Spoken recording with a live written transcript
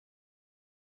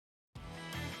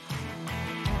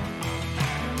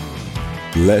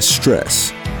Less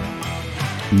stress,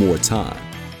 more time,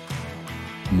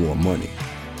 more money.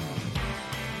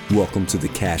 Welcome to the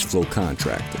Cash Flow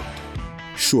Contractor,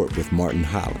 short with Martin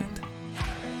Holland.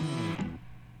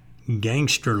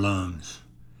 Gangster Loans.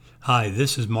 Hi,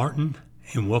 this is Martin,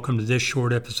 and welcome to this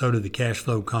short episode of the Cash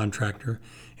Flow Contractor,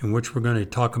 in which we're going to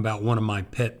talk about one of my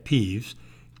pet peeves,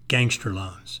 gangster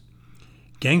loans.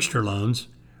 Gangster loans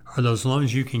are those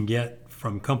loans you can get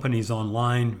from companies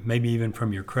online, maybe even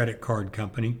from your credit card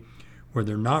company, where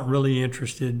they're not really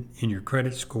interested in your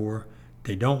credit score.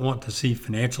 They don't want to see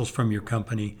financials from your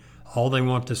company. All they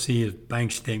want to see is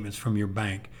bank statements from your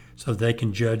bank so they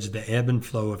can judge the ebb and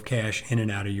flow of cash in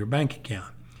and out of your bank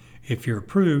account. If you're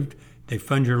approved, they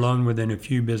fund your loan within a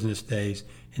few business days,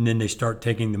 and then they start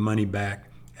taking the money back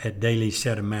at daily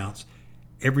set amounts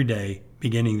every day,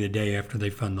 beginning the day after they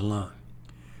fund the loan.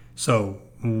 So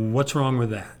what's wrong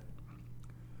with that?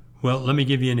 Well, let me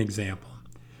give you an example.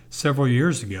 Several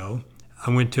years ago,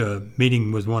 I went to a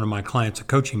meeting with one of my clients, a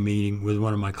coaching meeting with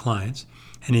one of my clients,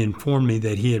 and he informed me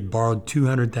that he had borrowed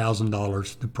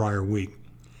 $200,000 the prior week.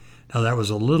 Now, that was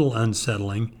a little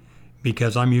unsettling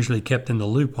because I'm usually kept in the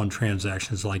loop on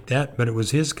transactions like that, but it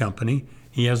was his company.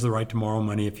 He has the right to borrow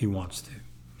money if he wants to.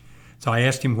 So I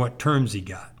asked him what terms he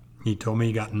got. He told me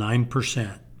he got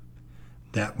 9%.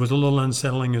 That was a little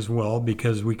unsettling as well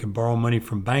because we could borrow money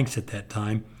from banks at that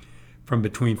time from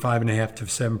between 5.5% to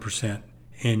 7%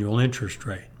 annual interest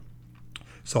rate.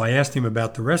 So I asked him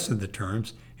about the rest of the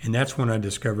terms, and that's when I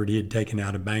discovered he had taken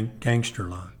out a gangster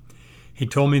loan. He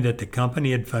told me that the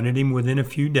company had funded him within a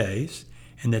few days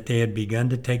and that they had begun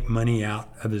to take money out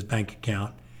of his bank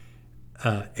account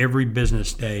every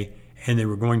business day, and they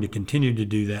were going to continue to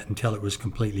do that until it was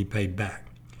completely paid back.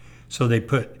 So they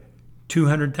put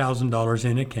 $200,000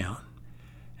 in account.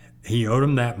 He owed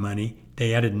them that money.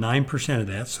 They added 9% of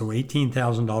that, so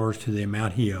 $18,000 to the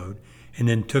amount he owed, and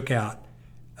then took out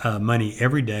money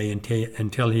every day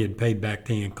until he had paid back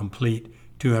the incomplete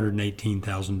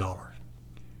 $218,000.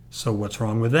 So what's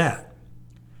wrong with that?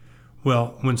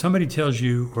 Well, when somebody tells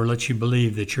you or lets you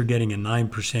believe that you're getting a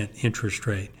 9% interest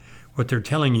rate, what they're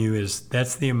telling you is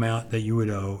that's the amount that you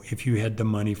would owe if you had the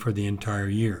money for the entire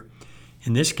year.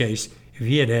 In this case, if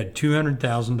he had had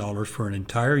 $200,000 for an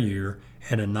entire year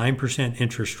at a 9%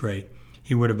 interest rate,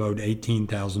 he would have owed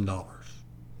 $18,000.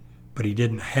 But he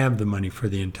didn't have the money for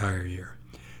the entire year.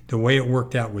 The way it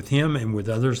worked out with him and with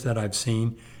others that I've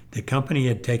seen, the company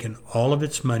had taken all of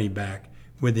its money back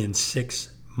within 6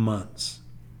 months.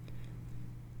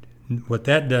 What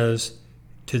that does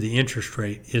to the interest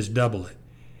rate is double it.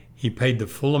 He paid the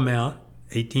full amount,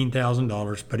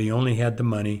 $18,000, but he only had the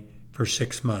money for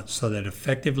 6 months, so that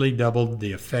effectively doubled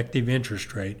the effective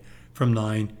interest rate from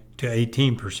 9 to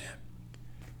 18%.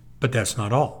 But that's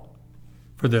not all.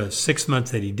 For the 6 months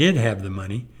that he did have the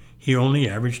money, he only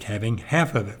averaged having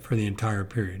half of it for the entire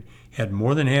period. He had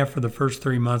more than half for the first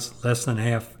 3 months, less than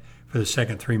half for the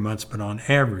second 3 months, but on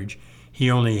average, he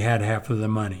only had half of the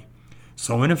money.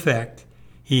 So in effect,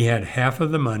 he had half of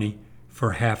the money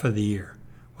for half of the year.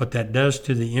 What that does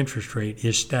to the interest rate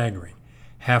is staggering.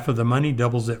 Half of the money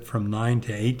doubles it from 9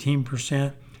 to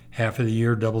 18%. Half of the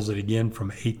year doubles it again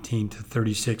from 18 to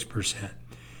 36%.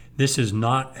 This is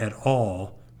not at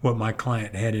all what my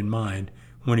client had in mind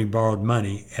when he borrowed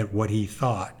money at what he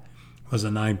thought was a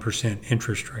 9%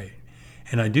 interest rate.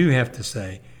 And I do have to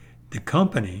say, the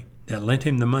company that lent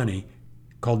him the money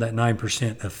called that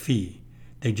 9% a fee.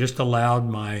 They just allowed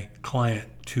my client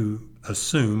to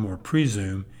assume or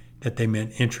presume that they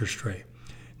meant interest rate.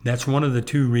 That's one of the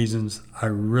two reasons I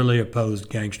really opposed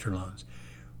gangster loans.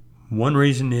 One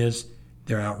reason is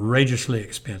they're outrageously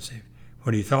expensive.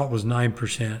 What he thought was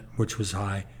 9%, which was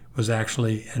high, was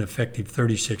actually an effective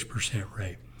 36%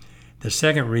 rate. The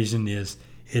second reason is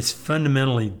it's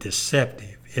fundamentally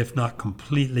deceptive, if not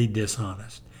completely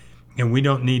dishonest. And we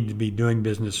don't need to be doing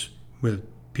business with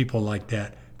people like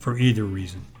that for either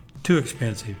reason. Too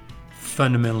expensive,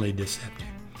 fundamentally deceptive.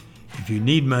 If you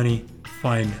need money,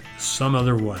 find some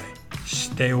other way.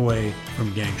 Stay away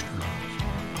from gangster loans.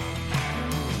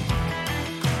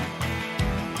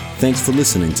 Thanks for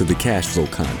listening to The Cash Flow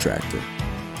Contractor.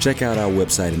 Check out our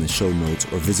website in the show notes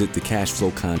or visit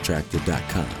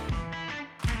thecashflowcontractor.com.